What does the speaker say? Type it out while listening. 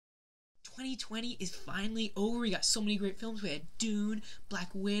2020 is finally over. We got so many great films. We had Dune, Black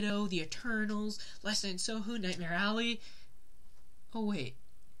Widow, The Eternals, Less Than Soho, Nightmare Alley. Oh, wait.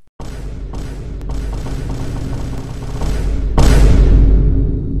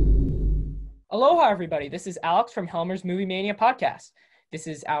 Aloha, everybody. This is Alex from Helmer's Movie Mania podcast. This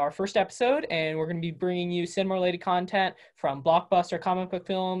is our first episode, and we're going to be bringing you cinema-related content from blockbuster comic book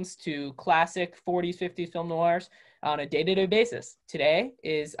films to classic 40s, 50s film noirs on a day-to-day basis. Today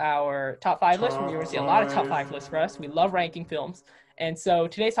is our top 5 list. We're going to see a lot of top 5 lists for us. We love ranking films. And so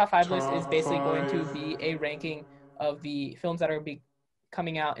today's top 5 list is basically going to be a ranking of the films that are going to be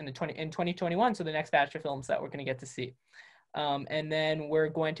coming out in 2021, so the next batch of films that we're going to get to see. And then we're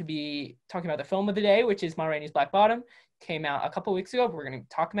going to be talking about the film of the day, which is Ma Rainey's Black Bottom. Came out a couple weeks ago, but we're going to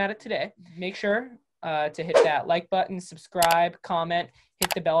talk about it today. Make sure to hit that like button, subscribe, comment,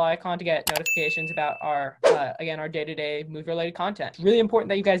 hit the bell icon to get notifications about our day-to-day movie-related content. It's really important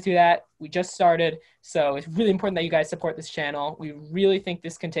that you guys do that. We just started, so it's really important that you guys support this channel. We really think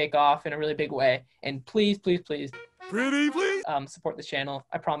this can take off in a really big way. And please, please, please, support this channel.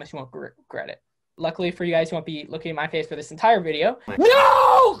 I promise you won't regret it. Luckily for you guys, you won't be looking at my face for this entire video.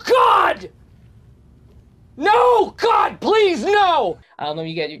 No, God! No, God, please, no! Let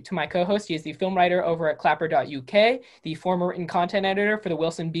me get to my co-host. He is the film writer over at clapper.uk, the former written content editor for the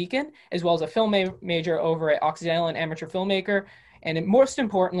Wilson Beacon, as well as a film major over at Occidental and amateur filmmaker. And most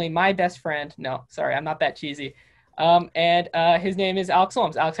importantly, my best friend. No, sorry, I'm not that cheesy. His name is Alex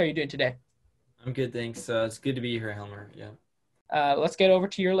Holmes. Alex, how are you doing today? I'm good, thanks. It's good to be here, Helmer. Yeah. Let's get over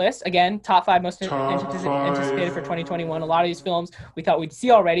to your list. Again, top 5 most anticipated for 2021. A lot of these films we thought we'd see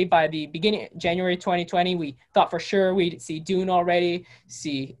already by the beginning January 2020. We thought for sure we'd see Dune already,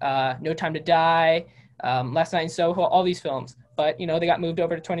 see No Time to Die, Last Night in Soho, all these films. But, they got moved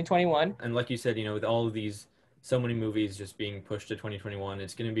over to 2021. And like you said, with all of these, so many movies just being pushed to 2021,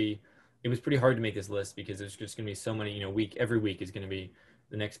 it was pretty hard to make this list because there's just going to be so many, every week is going to be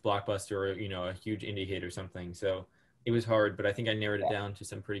the next blockbuster or, a huge indie hit or something. So it was hard, but I think I narrowed it down to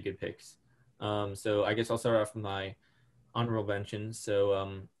some pretty good picks. So I guess I'll start off with my honorable mentions.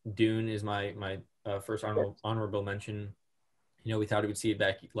 So Dune is my first honorable mention. We thought we would see it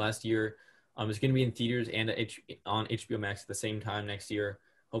back last year. It's going to be in theaters and on HBO Max at the same time next year.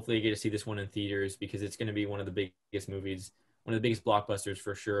 Hopefully you get to see this one in theaters because it's going to be one of the biggest movies, one of the biggest blockbusters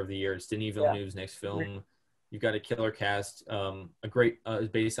for sure of the year. It's Denis Villeneuve's next film. You've got a killer cast,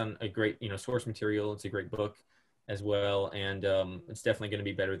 based on a great, source material. It's a great book as well, and it's definitely going to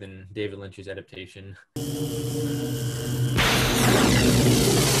be better than David Lynch's adaptation.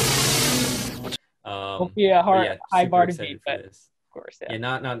 Won't be a high bar to beat, but of course, yeah,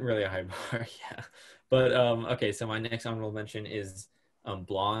 not really a high bar, yeah. But okay, so my next honorable mention is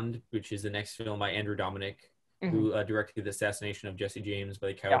Blonde, which is the next film by Andrew Dominik, who directed The Assassination of Jesse James by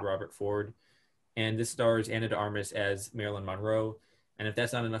the coward Robert Ford, and this stars Ana de Armas as Marilyn Monroe. And if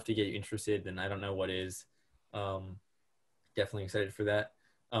that's not enough to get you interested, then I don't know what is. Definitely excited for that.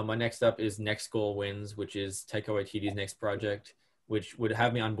 My next up is Next Goal Wins, which is Taika Waititi's next project, which would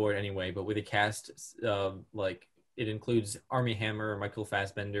have me on board anyway, but with a cast it includes Armie Hammer, Michael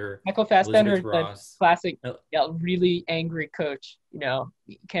Fassbender, is the classic, really angry coach. You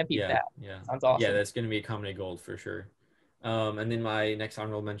can't beat that. Yeah, sounds awesome. Yeah, that's going to be a comedy gold for sure. And then my next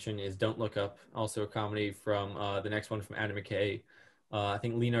honorable mention is Don't Look Up, also a comedy from the next one from Adam McKay. I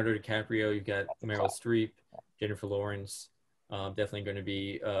think Leonardo DiCaprio, you've got Meryl Streep, Jennifer Lawrence, definitely going to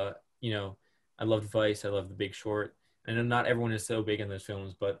be, I loved Vice, I love The Big Short. I know not everyone is so big in those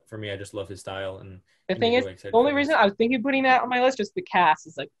films, but for me, I just love his style. And the thing is, the only reason I was thinking of putting that on my list, just the cast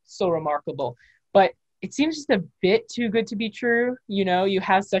is so remarkable. But it seems just a bit too good to be true. You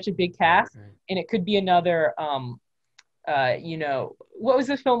have such a big cast, and it could be another, what was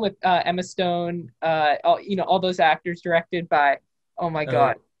this film with Emma Stone? All those actors directed by, oh my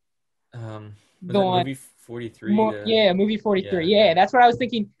God. Movie 43? Movie 43. Yeah, that's what I was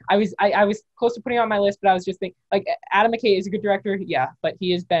thinking. I was close to putting it on my list, but I was just thinking, Adam McKay is a good director, but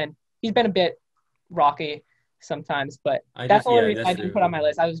he's been a bit rocky sometimes, but that's the only reason I didn't put on my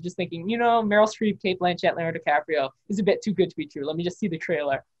list. I was just thinking, Meryl Streep, Kate Blanchett, Leonardo DiCaprio is a bit too good to be true. Let me just see the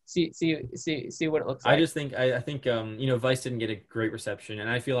trailer, see what it looks like. I think Vice didn't get a great reception, and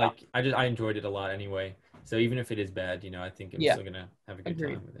I feel like I enjoyed it a lot anyway. So even if it is bad, I think I'm still gonna have a good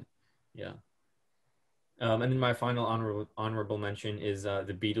time with it. Yeah. And then my final honorable mention is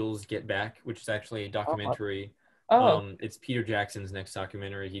The Beatles Get Back, which is actually a documentary. It's Peter Jackson's next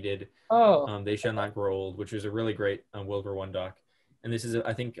documentary. He did They Shall Not Grow Old, which was a really great World War I doc. And this is,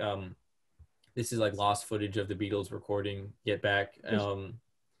 I think, this is lost footage of the Beatles recording Get Back, of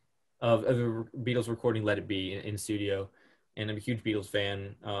the Beatles recording Let It Be in studio. And I'm a huge Beatles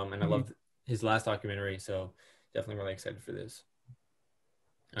fan, and I love his last documentary. So definitely really excited for this.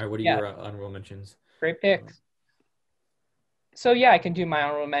 All right, what are Yeah, your honorable mentions? great Um, picks. So yeah, I can do my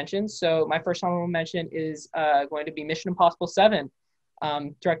honorable mentions. So my first honorable mention is going to be Mission Impossible 7,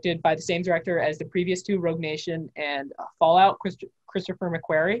 directed by the same director as the previous two, Rogue Nation and Fallout, Christopher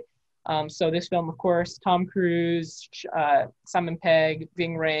McQuarrie. So this film, of course, Tom Cruise, Simon Pegg,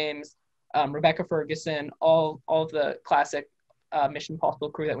 Ving Rhames, Rebecca Ferguson, all of the classic Mission Impossible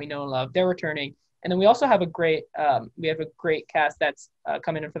crew that we know and love. They're returning, and then we also have a great cast that's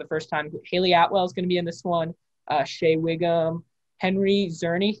coming in for the first time. Haley Atwell is going to be in this one. Shea Wiggum, Henry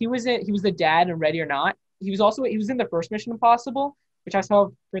Czerny. He was the dad in Ready or Not. He was in the first Mission Impossible, which I saw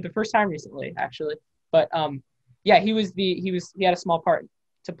for the first time recently, actually. But yeah, he had a small part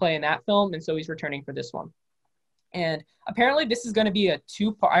to play in that film, and so he's returning for this one. And apparently, this is going to be a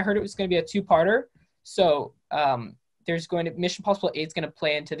two-part. I heard it was going to be a two-parter. So there's going to Mission Impossible 8 is going to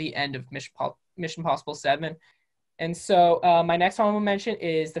play into the end of Mission Impossible 7. And so my next honorable mention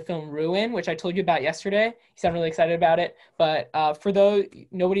is the film Ruin, which I told you about yesterday. You sound really excited about it. But for those,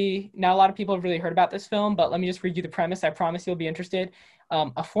 not a lot of people have really heard about this film, but let me just read you the premise. I promise you'll be interested.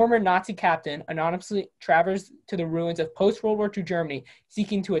 A former Nazi captain anonymously travels to the ruins of post-World War II Germany,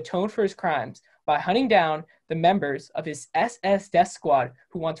 seeking to atone for his crimes by hunting down the members of his SS death squad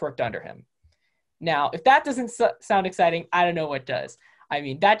who once worked under him. Now, if that doesn't sound exciting, I don't know what does. I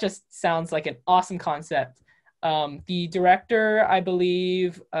mean, that just sounds like an awesome concept. The director, I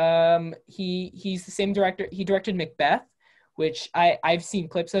believe, he's the same director. He directed Macbeth, which I've seen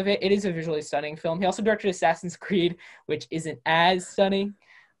clips of it. It is a visually stunning film. He also directed Assassin's Creed, which isn't as stunning,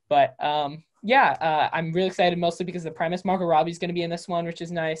 but yeah, I'm really excited mostly because of the premise. Margot Robbie's going to be in this one, which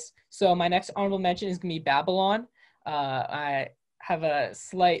is nice. So my next honorable mention is going to be Babylon. I have a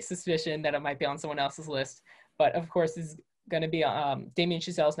slight suspicion that it might be on someone else's list, but of course, it's going to be Damien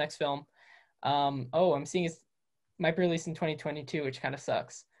Chazelle's next film. I'm seeing it might be released in 2022, which kind of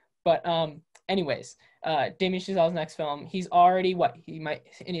sucks. But anyways, Damien Chazelle's next film, he's already he might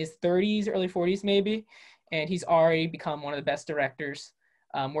in his 30s, early 40s maybe, and he's already become one of the best directors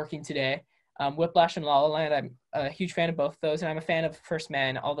working today. Whiplash and La La Land, I'm a huge fan of both of those, and I'm a fan of First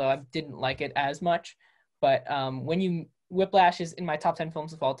Man, although I didn't like it as much. But Whiplash is in my top 10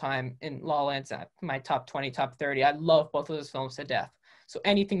 films of all time, and La La Land's at my top 20, top 30. I love both of those films to death. So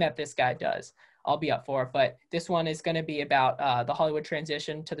anything that this guy does, I'll be up for. But this one is going to be about the Hollywood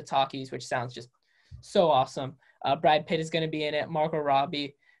transition to the talkies, which sounds just so awesome. Brad Pitt is going to be in it, Margot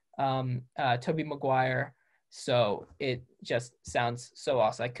Robbie, Tobey Maguire. So it just sounds so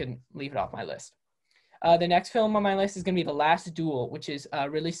awesome. I couldn't leave it off my list. The next film on my list is going to be The Last Duel, which is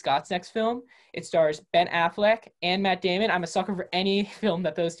Ridley Scott's next film. It stars Ben Affleck and Matt Damon. I'm a sucker for any film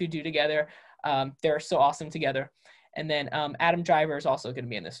that those two do together. They're so awesome together. And then Adam Driver is also going to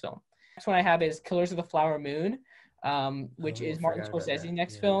be in this film. Next one I have is Killers of the Flower Moon, which is Martin Forgot about Scorsese's that.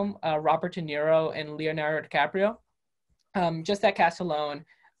 next Yeah. film. Robert De Niro and Leonardo DiCaprio. Just that cast alone,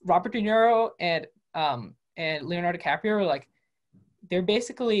 Robert De Niro and Leonardo DiCaprio are like, they're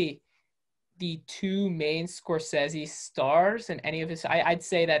basically the two main Scorsese stars in any of his. I'd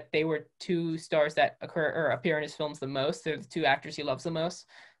say that they were two stars that occur or appear in his films the most. They're the two actors he loves the most,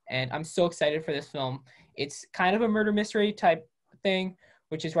 and I'm so excited for this film. It's kind of a murder mystery type thing,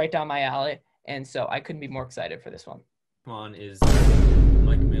 which is right down my alley, and so I couldn't be more excited for this one. Come on is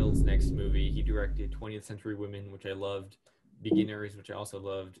Mike Mills' next movie. He directed 20th Century Women, which I loved, Beginners, which I also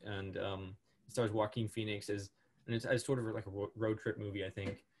loved, and it stars Joaquin Phoenix and it's sort of like a road trip movie, I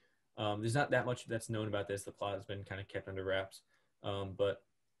think. There's not that much that's known about this. The plot has been kind of kept under wraps. But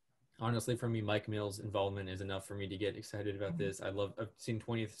honestly, for me, Mike Mills' involvement is enough for me to get excited about this. I've seen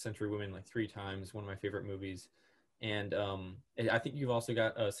 20th Century Women like 3 times, one of my favorite movies. And I think you've also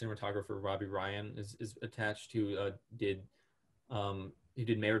got a cinematographer, Robbie Ryan, is attached to he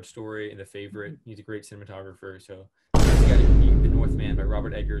did Marriage Story and The Favorite. He's a great cinematographer. So he's got The Northman by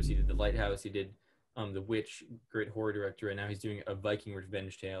Robert Eggers. He did The Lighthouse. He did The Witch, great horror director, and now he's doing a Viking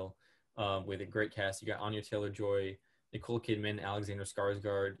revenge tale with a great cast. You got Anya Taylor-Joy, Nicole Kidman, Alexander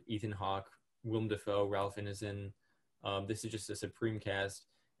Skarsgård, Ethan Hawke, Willem Dafoe, Ralph Ineson. This is just a supreme cast,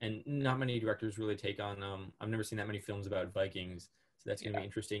 and not many directors really take on. I've never seen that many films about Vikings, so that's going to be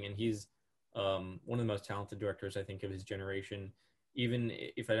interesting. And he's one of the most talented directors, I think, of his generation. Even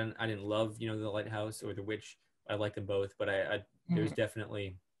if I didn't love The Lighthouse or The Witch, I like them both, but there's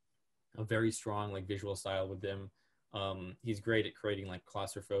definitely a very strong like visual style with them. He's great at creating like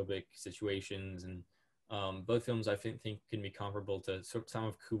claustrophobic situations, and both films I think can be comparable to some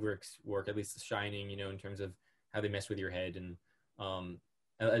of Kubrick's work, at least The Shining, in terms of how they mess with your head, and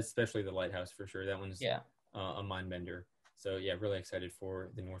especially The Lighthouse for sure. That one's a mind bender. So yeah, really excited for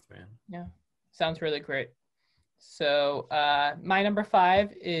the Northman. Yeah, sounds really great. So my number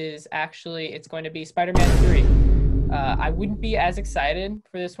 5 is actually, it's going to be Spider-Man 3. I wouldn't be as excited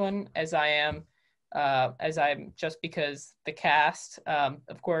for this one as I'm just because the cast.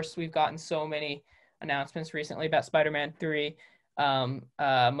 Of course, we've gotten so many announcements recently about Spider-Man 3.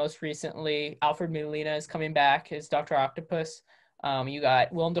 Most recently, Alfred Molina is coming back as Dr. Octopus. You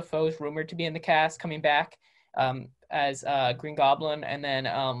got Willem Dafoe's rumored to be in the cast coming back as Green Goblin, and then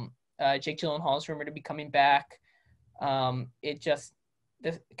Jake Gyllenhaal is rumored to be coming back. The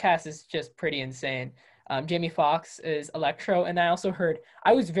cast is just pretty insane. Jamie Foxx is Electro, and I also heard,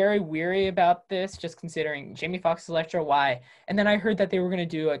 I was very weary about this, just considering Jamie Foxx is Electro, why? And then I heard that they were going to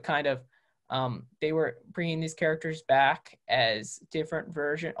do a kind of, they were bringing these characters back as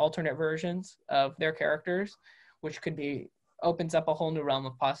alternate versions of their characters, which opens up a whole new realm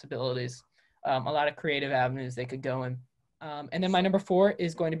of possibilities. A lot of creative avenues they could go in. And then my number 4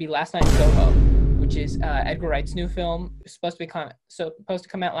 is going to be Last Night in Soho, which is Edgar Wright's new film. It was supposed to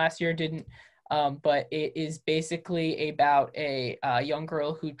come out last year, didn't. But it is basically about a young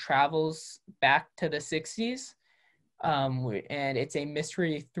girl who travels back to the 60s. And it's a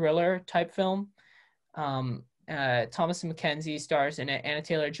mystery thriller type film. Thomas Mackenzie stars in it. Anna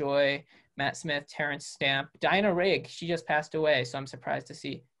Taylor-Joy, Matt Smith, Terrence Stamp, Diana Rigg. She just passed away, so I'm surprised to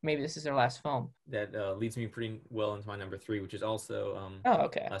see maybe this is her last film. That leads me pretty well into my number 3, which is also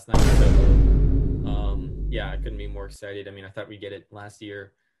okay. Last Night in Soho. Yeah, I couldn't be more excited. I mean, I thought we'd get it last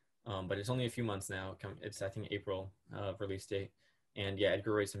year, but it's only a few months now. It's I think April release date, and yeah,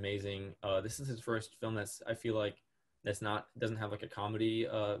 Edgar Wright's amazing. This is his first film I feel like doesn't have like a comedy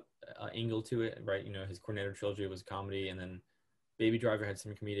angle to it, right? You know, his Cornetto trilogy was a comedy, and then Baby Driver had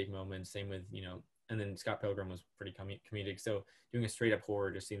some comedic moments. Same with, you know, and then Scott Pilgrim was pretty comedic. So doing a straight up horror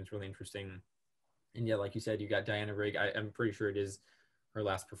just seems really interesting. And yeah, like you said, you got Diana Rigg. I'm pretty sure it is her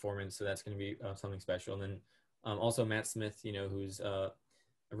last performance, so that's going to be something special. And then also Matt Smith, you know, who's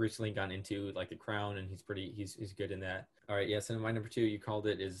recently gone into like The Crown, and he's good in that. All right, yeah. So my number 2, you called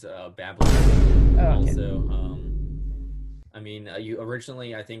it, is Babylon. Okay. Also, I mean, you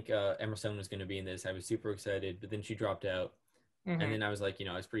originally, I think Emma Stone was going to be in this. I was super excited, but then she dropped out. Mm-hmm. And then I was like, you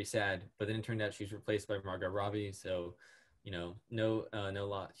know, I was pretty sad. But then it turned out she's replaced by Margot Robbie. So, you know,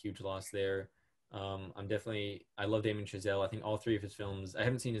 huge loss there. I love Damien Chazelle. I think all 3 of his films, I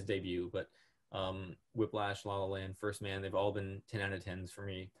haven't seen his debut, but Whiplash, La La Land, First Man, they've all been 10 out of 10s for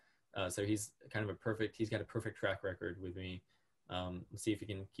me. So he's got a perfect track record with me. Let's see if he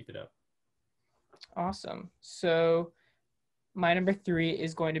can keep it up. Awesome. So my number 3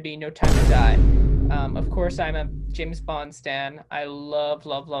 is going to be No Time to Die. Of course, I'm a James Bond stan. I love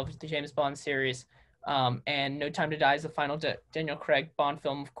the James Bond series. And No Time to Die is the final Daniel Craig Bond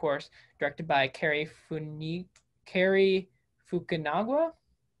film, of course, directed by Cary Fukunaga.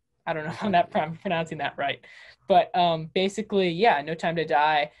 I don't know if I'm pronouncing that right. But basically, yeah, No Time to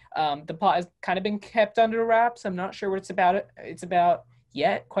Die. The plot has kind of been kept under wraps. I'm not sure what it's about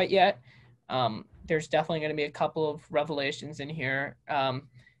quite yet. There's definitely going to be a couple of revelations in here.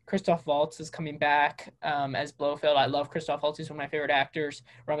 Christoph Waltz is coming back as Blofeld. I love Christoph Waltz. He's one of my favorite actors.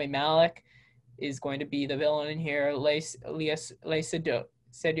 Rami Malek is going to be the villain in here. Léa Seydoux,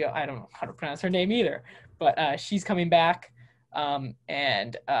 I don't know how to pronounce her name either, but she's coming back.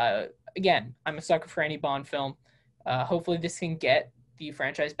 And again, I'm a sucker for any Bond film. Hopefully this can get the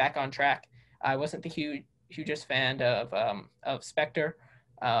franchise back on track. I wasn't the hugest fan of Spectre,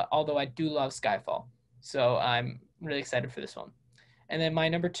 although I do love Skyfall. So I'm really excited for this one. And then my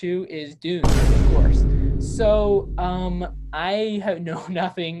number 2 is Dune, of course. So I have know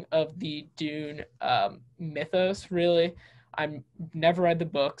nothing of the Dune mythos, really. I've never read the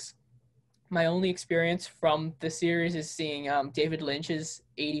books. My only experience from the series is seeing David Lynch's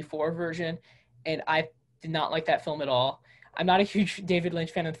 1984 version, and I did not like that film at all. I'm not a huge David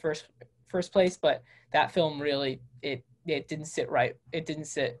Lynch fan in the first place, but that film really, it didn't sit right. It didn't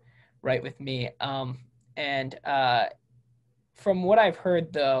sit right with me. From what I've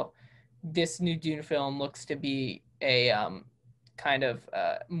heard, though, this new Dune film looks to be a kind of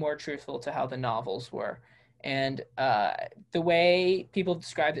more truthful to how the novels were. And the way people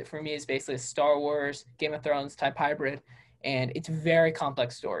described it for me is basically a Star Wars, Game of Thrones type hybrid. And it's a very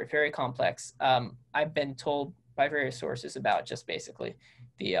complex story, very complex. I've been told by various sources about just basically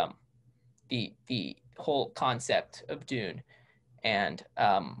the whole concept of Dune. And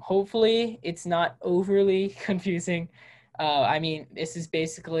hopefully it's not overly confusing. I mean, this is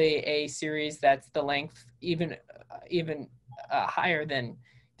basically a series that's the length even higher than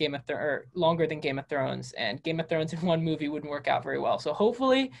longer than Game of Thrones, and Game of Thrones in one movie wouldn't work out very well. So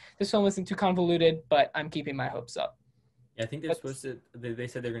hopefully this film isn't too convoluted, but I'm keeping my hopes up. Yeah, I think they're But supposed to. They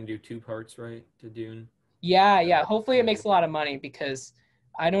said they're going to do two parts, right, to Dune. yeah, So yeah. Hopefully, it that'll be makes a lot of money because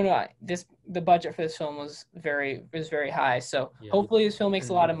I don't know. The budget for this film was very high. So yeah, hopefully, this film makes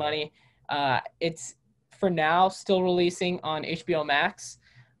a and lot of money. It's for now still releasing on HBO Max,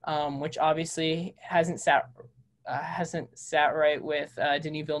 which obviously hasn't sat right with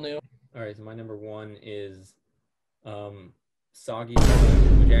Denis Villeneuve. all right. So my number one is um, Soggy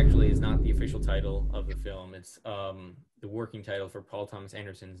Bottom, which actually is not the official title of the film. It's the working title for Paul Thomas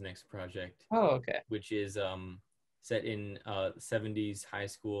Anderson's next project, Oh, okay. which is set in 70s high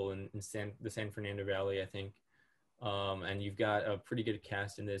school in the San Fernando Valley, I think. And you've got a pretty good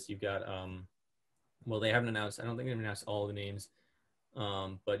cast in this. You've got well, they haven't announced. I don't think they've announced all the names.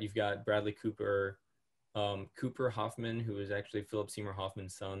 But you've got Bradley Cooper, Cooper Hoffman, who is actually Philip Seymour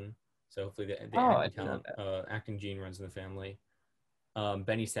Hoffman's son. So hopefully the Oh, I acting didn't know talent, that. acting gene runs in the family.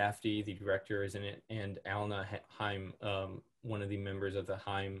 Benny Safdie, the director, is in it, and Alna Haim, one of the members of the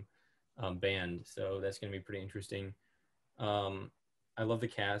Haim band. So that's going to be pretty interesting. Um, I love the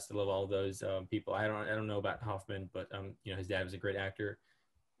cast. I love all those people. I don't know about Hoffman, but his dad was a great actor.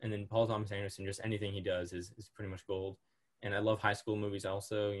 And then Paul Thomas Anderson, just anything he does is pretty much gold. And I love high school movies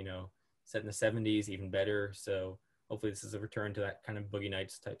also. Set in the '70s, even better. So hopefully this is a return to that kind of Boogie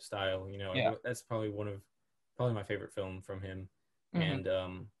Nights type style. Yeah. That's probably my favorite film from him. Hmm.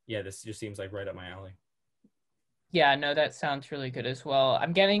 And yeah, this just seems like right up my alley. Yeah, no, that sounds really good as well.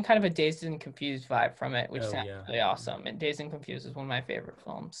 I'm getting kind of a Dazed and Confused vibe from it, which Oh sounds yeah, really awesome. And Dazed and Confused is one of my favorite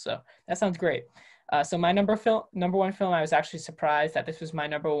films, so that sounds great. So my number one film, I was actually surprised that this was my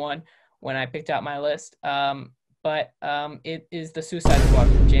number one when I picked out my list. But it is The Suicide Squad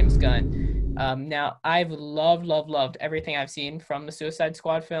from James Gunn. Now I've loved everything I've seen from the Suicide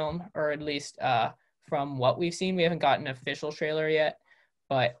Squad film, or at least from what we've seen. We haven't gotten an official trailer yet,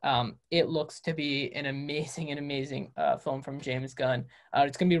 but it looks to be an amazing film from James Gunn.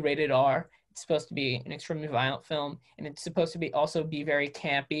 It's going to be rated R. It's supposed to be an extremely violent film, and it's supposed to be also be very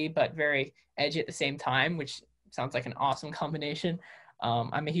campy but very edgy at the same time, which sounds like an awesome combination.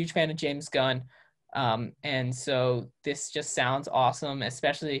 I'm a huge fan of James Gunn, and so this just sounds awesome,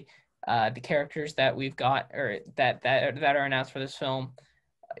 especially the characters that we've got or that are announced for this film.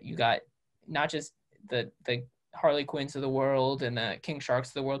 You got not just the Harley Quinns of the world and the King Sharks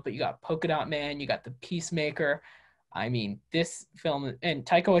of the world, but you got Polka Dot Man, you got the Peacemaker. I mean, this film and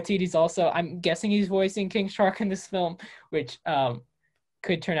Taika Waititi's also. I'm guessing he's voicing King Shark in this film, which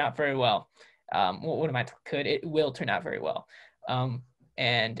could turn out very well. What am I? Could it will turn out very well,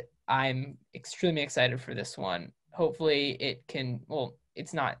 and I'm extremely excited for this one. Hopefully, it can. Well,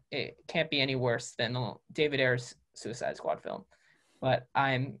 it's not. It can't be any worse than David Ayer's Suicide Squad film, but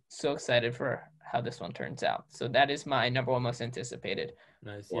I'm so excited for how this one turns out. So that is my number one most anticipated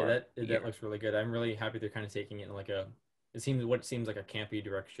nice. Yeah, for that the that year. looks really good. I'm really happy they're kind of taking it in like it seems like a campy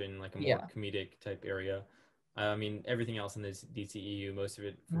direction, like a more Yeah. comedic type area. I mean, everything else in this DCEU, most of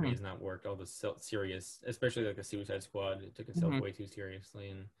it for me Mm-hmm. has not worked. All the serious, especially like the Suicide Squad, it took itself Mm-hmm. way too seriously,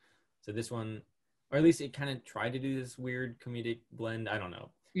 and so this one, or at least it kind of tried to do this weird comedic blend. I don't know,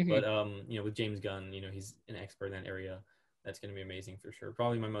 Mm-hmm. but with James Gunn, he's an expert in that area. That's going to be amazing for sure.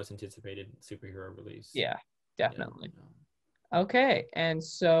 Probably my most anticipated superhero release. Yeah, Yeah. definitely. Okay, and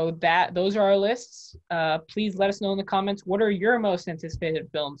so those are our lists. Please let us know in the comments what are your most anticipated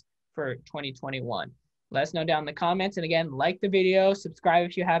films for 2021. Let us know down in the comments, and again, like the video, subscribe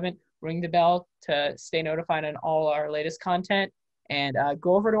if you haven't, ring the bell to stay notified on all our latest content, and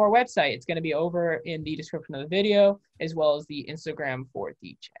go over to our website. It's going to be over in the description of the video as well as the Instagram for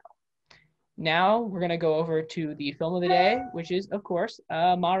the channel. Now we're going to go over to the film of the day, which is, of course,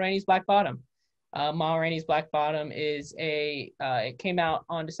 Ma Rainey's Black Bottom. Ma Rainey's Black Bottom it came out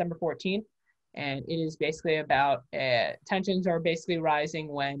on December 14th, and it is basically about tensions are basically rising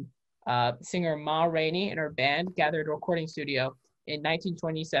when singer Ma Rainey and her band gathered a recording studio in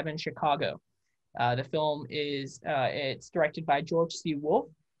 1927 Chicago. The film it's directed by George C. Wolfe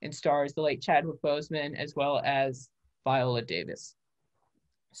and stars the late Chadwick Boseman as well as Viola Davis.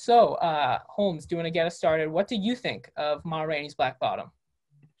 So, Holmes, do you want to get us started? What do you think of Ma Rainey's Black Bottom?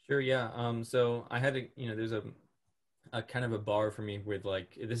 Sure, yeah. So I had there's a kind of a bar for me with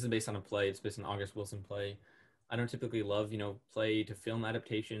like this is based on a play. It's based on August Wilson play. I don't typically love play to film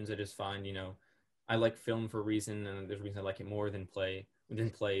adaptations. I just find I like film for a reason, and there's a reason I like it more than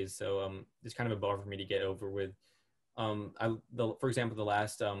plays. So it's kind of a bar for me to get over with. For example, the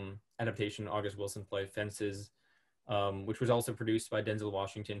last adaptation August Wilson play Fences, which was also produced by Denzel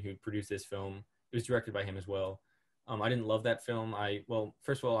Washington, who produced this film. It was directed by him as well. I didn't love that film.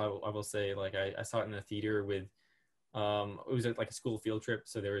 First of all, I will say like I saw it in a theater with it was like a school field trip,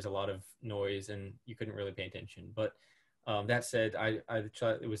 so there was a lot of noise and you couldn't really pay attention. But That said,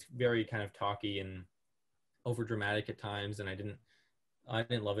 it was very kind of talky and over dramatic at times, and I didn't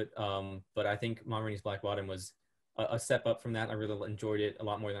love it. But I think Ma Rainey's Black Bottom was a step up from that. I really enjoyed it a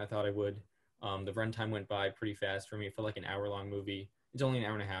lot more than I thought I would. The runtime went by pretty fast for me. It felt like an hour-long movie. It's only an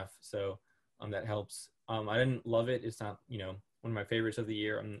hour and a half, so that helps. I didn't love it. It's not, one of my favorites of the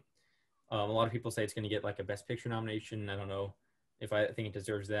year. A lot of people say it's going to get like a Best Picture nomination. I don't know if I think it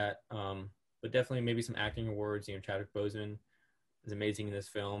deserves that. But definitely maybe some acting awards. Chadwick Boseman is amazing in this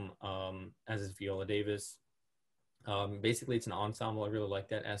film, as is Viola Davis. Basically, it's an ensemble. I really like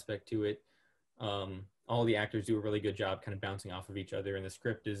that aspect to it. All the actors do a really good job kind of bouncing off of each other, and the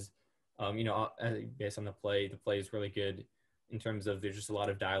script is, based on the play is really good in terms of there's just a lot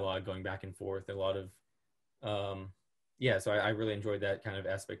of dialogue going back and forth, a lot of, so I really enjoyed that kind of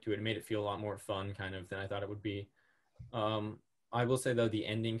aspect to it. It made it feel a lot more fun kind of than I thought it would be. I will say, though, the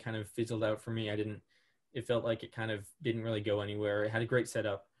ending kind of fizzled out for me. It felt like it kind of didn't really go anywhere. It had a great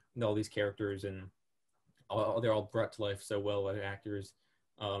setup with all these characters, and they're all brought to life so well by the actors,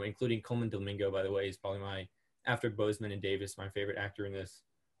 including Coleman Domingo, by the way, is probably after Boseman and Davis, my favorite actor in this,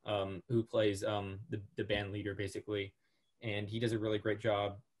 who plays the band leader, basically. And he does a really great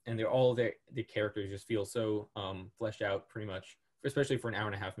job. And the characters just feel so fleshed out, pretty much, especially for an hour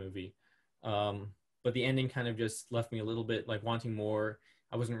and a half movie. But the ending kind of just left me a little bit like wanting more.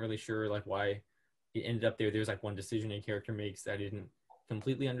 I wasn't really sure like why it ended up there. There's like one decision a character makes that I didn't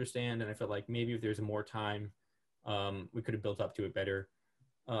completely understand, and I felt like maybe if there's more time, we could have built up to it better.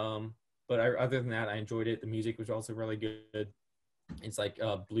 But other than that, I enjoyed it. The music was also really good. It's like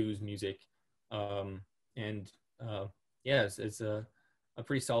blues music, and it's a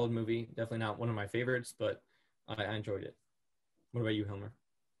pretty solid movie. Definitely not one of my favorites, but I enjoyed it. What about you, Helmer?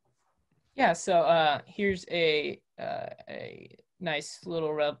 Yeah, so here's a nice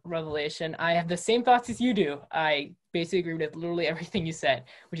little revelation. I have the same thoughts as you do. I basically agree with literally everything you said,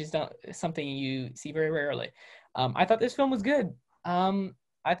 which is something you see very rarely. I thought this film was good.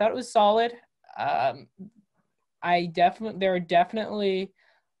 I thought it was solid. There are definitely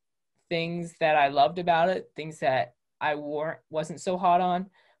things that I loved about it, things that I wasn't so hot on,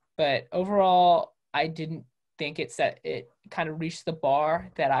 but overall, I didn't think it kind of reached the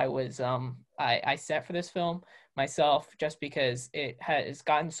bar that I set for this film myself, just because it has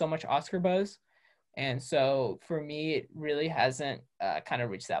gotten so much Oscar buzz. And so for me, it really hasn't kind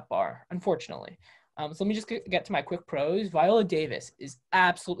of reached that bar, unfortunately. So let me just get to my quick pros. Viola Davis is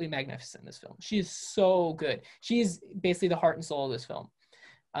absolutely magnificent in this film. She is so good. She is basically the heart and soul of this film.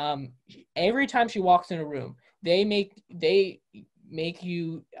 Every time she walks in a room, they make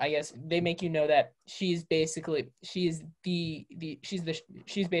you, I guess, they make you know that she's basically the shit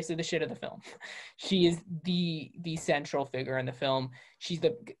of the film. She is the central figure in the film. She's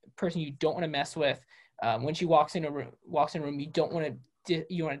the person you don't want to mess with. When she walks in a room, you don't want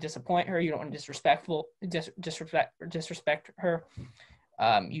to disappoint her. You don't want to disrespect her.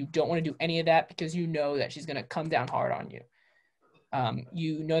 You don't want to do any of that, because you know that she's going to come down hard on you.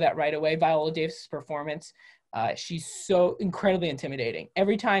 You know that right away. Viola Davis' performance, she's so incredibly intimidating.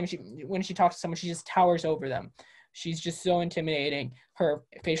 Every time when she talks to someone, she just towers over them. She's just so intimidating. Her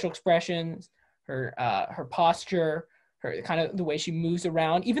facial expressions, her posture, her kind of the way she moves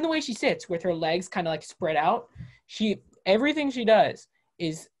around, even the way she sits with her legs kind of like spread out. Everything she does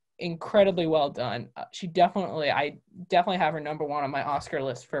is incredibly well done. I definitely have her number one on my Oscar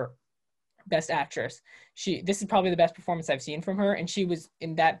list for Best Actress. This is probably the best performance I've seen from her, and she was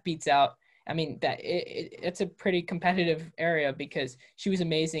in that beats out. I mean, it's a pretty competitive area, because she was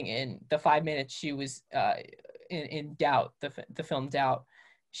amazing in the 5 minutes she was in Doubt, the film Doubt.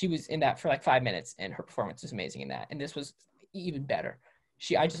 She was in that for like 5 minutes, and her performance was amazing in that. And this was even better.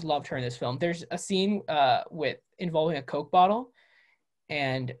 I just loved her in this film. There's a scene involving a Coke bottle.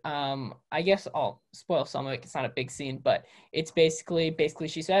 And I guess I'll spoil some of it. It's not a big scene, but it's basically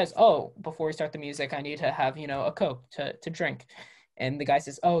she says, "Oh, before we start the music, I need to have, a Coke to drink." And the guy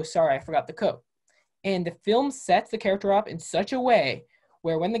says, "Oh, sorry, I forgot the Coke." And the film sets the character up in such a way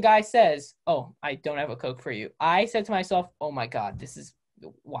where when the guy says, "Oh, I don't have a Coke for you," I said to myself, "Oh my God, this is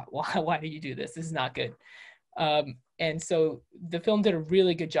why do you do this? This is not good." And so the film did a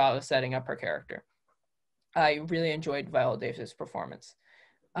really good job of setting up her character. I really enjoyed Viola Davis' performance.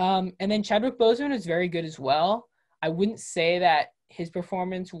 And then Chadwick Boseman is very good as well. I wouldn't say that his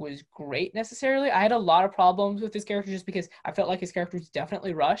performance was great necessarily. I had a lot of problems with his character just because I felt like his character was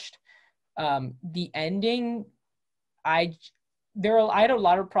definitely rushed. The ending, I had a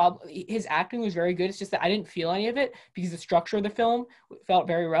lot of problems. His acting was very good. It's just that I didn't feel any of it because the structure of the film felt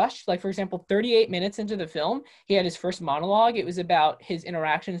very rushed. Like, for example, 38 minutes into the film, he had his first monologue. It was about his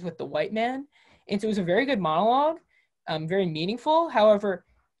interactions with the white man. And so it was a very good monologue. very meaningful. However,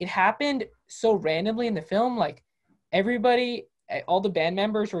 it happened so randomly in the film. Like everybody, all the band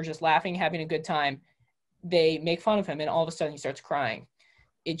members were just laughing, having a good time. They make fun of him, and all of a sudden he starts crying.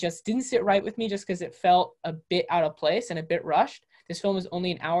 It just didn't sit right with me just because it felt a bit out of place and a bit rushed. This film is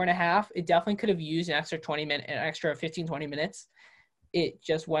only an hour and a half. It definitely could have used an extra 15, 20 minutes. It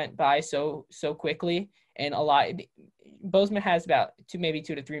just went by so quickly, and a lot. Bozeman has about maybe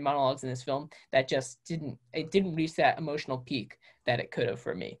 2 to 3 monologues in this film that just didn't reach that emotional peak that it could have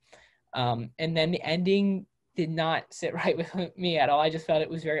for me. And then the ending did not sit right with me at all. I just felt it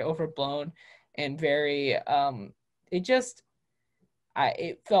was very overblown and very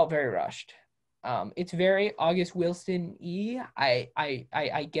it felt very rushed. It's very August Wilson-y.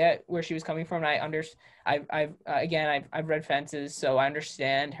 I get where she was coming from. I've read Fences, so I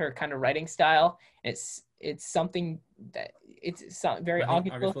understand her kind of writing style. It's something that very I think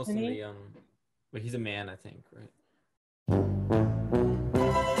August August Wilson, Wilson-y. but he's a man, I think, right?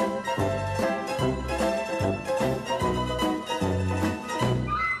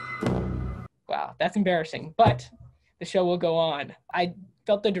 Wow, that's embarrassing. But the show will go on. I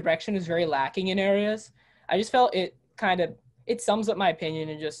felt the direction was very lacking in areas. I just felt it sums up my opinion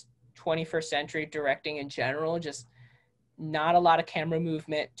in just 21st century directing in general. Just not a lot of camera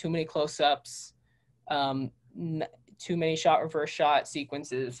movement, too many close-ups, um, too many shot reverse shot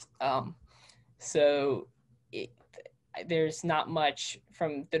sequences. So it, there's not much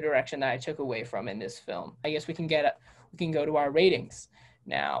from the direction that I took away from in this film. I guess we can go to our ratings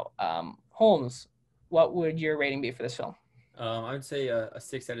now. Holmes, what would your rating be for this film? I would say a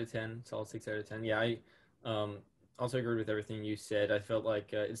 6 out of 10, solid 6 out of 10. Yeah, I um, also agreed with everything you said. I felt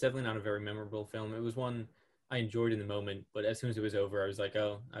like it's definitely not a very memorable film. It was one I enjoyed in the moment, but as soon as it was over, I was like,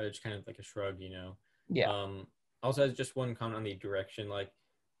 oh, I was just kind of like a shrug, you know. Yeah. Also, as just one comment on the direction, like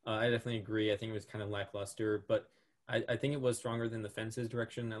I definitely agree. I think it was kind of lackluster, but I think it was stronger than the Fences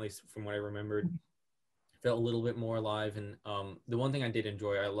direction, at least from what I remembered. Felt a little bit more alive, and the one thing I did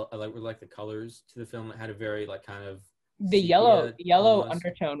enjoy, really like the colors to the film. It had a very like kind of The sepia yellow almost.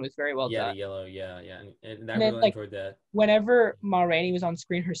 undertone was very well Yeah, the done. yellow, yeah, and I And then really like enjoyed that. whenever Ma Rainey was on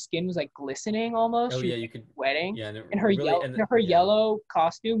screen, her skin was like glistening almost. Oh She was yeah, you like could, sweating, yeah, and and really, and her yeah, yellow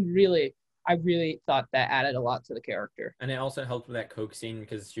costume I really thought that added a lot to the character. and it also helped with that Coke scene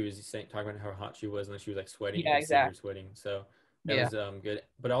because she was talking about how hot she was, and then she was like sweating. You Yeah, could see her exactly. sweating, so that Yeah, was good.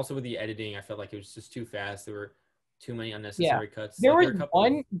 But also with the editing, I felt like it was just too fast. There were too many yeah. unnecessary cuts. There Like there was are a couple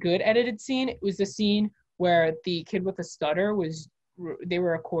of one good edited scene. It was the scene where the kid with the stutter was they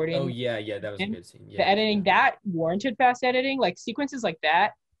were oh recording. yeah, that was a And good scene. the Yeah. editing that warranted fast editing, like sequences like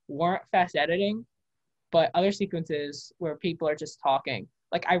that weren't fast editing, but other sequences where people are just talking,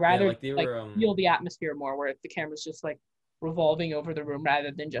 like I Yeah, rather like they like were feel the atmosphere more, where the camera's just like revolving over the room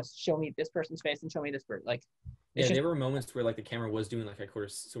rather than just show me this person's face and show me this person. Like it's yeah, just there were moments where like the camera was doing like a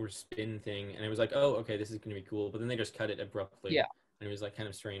sort of spin thing, and it was like, oh, okay, this is gonna be cool. But then they just cut it abruptly, yeah, and it was like kind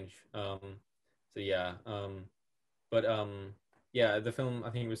of strange. So yeah, but yeah, the film I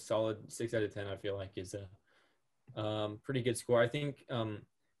think it was solid 6 out of 10. I feel like is a pretty good score. I think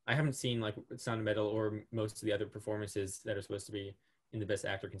I haven't seen like Sound of Metal or most of the other performances that are supposed to be in the Best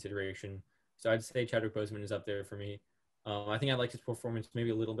Actor consideration. So I'd say Chadwick Boseman is up there for me. I think I liked his performance maybe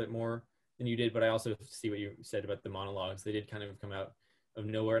a little bit more than you did, but I also see what you said about the monologues. They did kind of come out of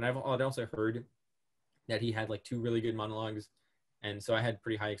nowhere, and I'd also heard that he had like two really good monologues, and so I had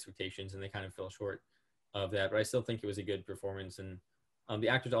pretty high expectations, and they kind of fell short of that. But I still think it was a good performance, and the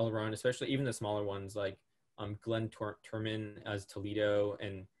actors all around, especially even the smaller ones like Glenn Turman as Toledo,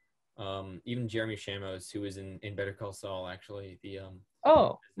 and even Jeremy Shamos, who was in Better Call Saul. Actually, the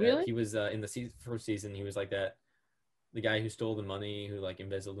oh that really, he was in the first season, he was like that the guy who stole the money, who like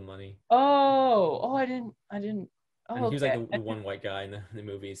embezzled the money, oh I didn't and oh he was like okay the one white guy in the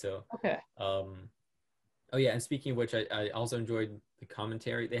movie. So okay um, oh yeah, and speaking of which, I also enjoyed the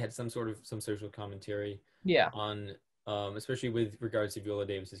commentary. They had some social commentary yeah on, especially with regards to Viola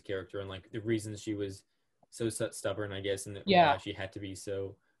Davis's character and like the reasons she was so stubborn, I guess, and yeah why she had to be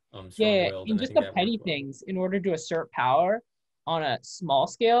so yeah, strong-willed. and And I just think the that petty worked well. things in order to assert power on a small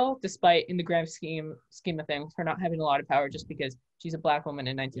scale, despite in the grand scheme of things, her not having a lot of power just because she's a black woman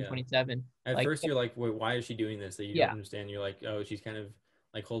in Yeah. 1927. At Like, first, you're like, wait, why is she doing this? That you don't yeah, understand. You're like, oh, she's kind of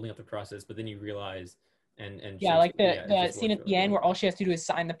like holding up the process, but then you realize, and yeah, like yeah, it the just scene works at really the end well. where all she has to do is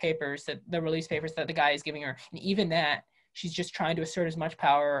sign the papers, that the release papers that the guy is giving her, and even that, she's just trying to assert as much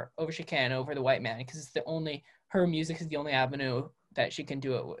power over she can over the white man because it's the only her music is the only avenue that she can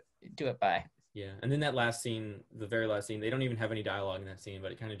do it by. Yeah, and then that last scene, the very last scene, they don't even have any dialogue in that scene,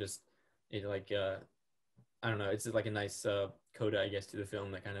 but it kind of just it like I don't know, it's like a nice coda, I guess, to the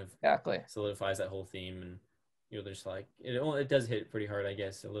film that kind of Exactly. solidifies that whole theme. And there's like it does hit pretty hard, I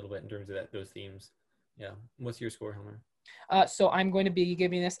guess, a little bit in terms of those themes. Yeah. What's your score, Helmer? So I'm going to be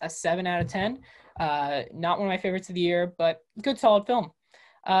giving this a 7 out of 10. Not one of my favorites of the year, but good, solid film.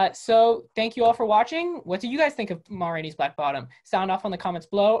 So thank you all for watching. What do you guys think of Ma Rainey's Black Bottom? Sound off on the comments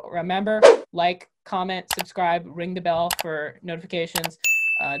below. Remember, like, comment, subscribe, ring the bell for notifications.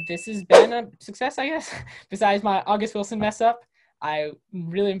 This has been a success, I guess. Besides my August Wilson mess up, I'm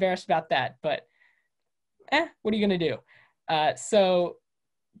really embarrassed about that. But, what are you going to do? So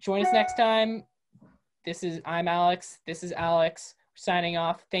join us next time. I'm Alex. This is Alex. We're signing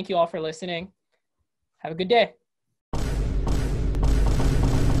off. Thank you all for listening. Have a good day.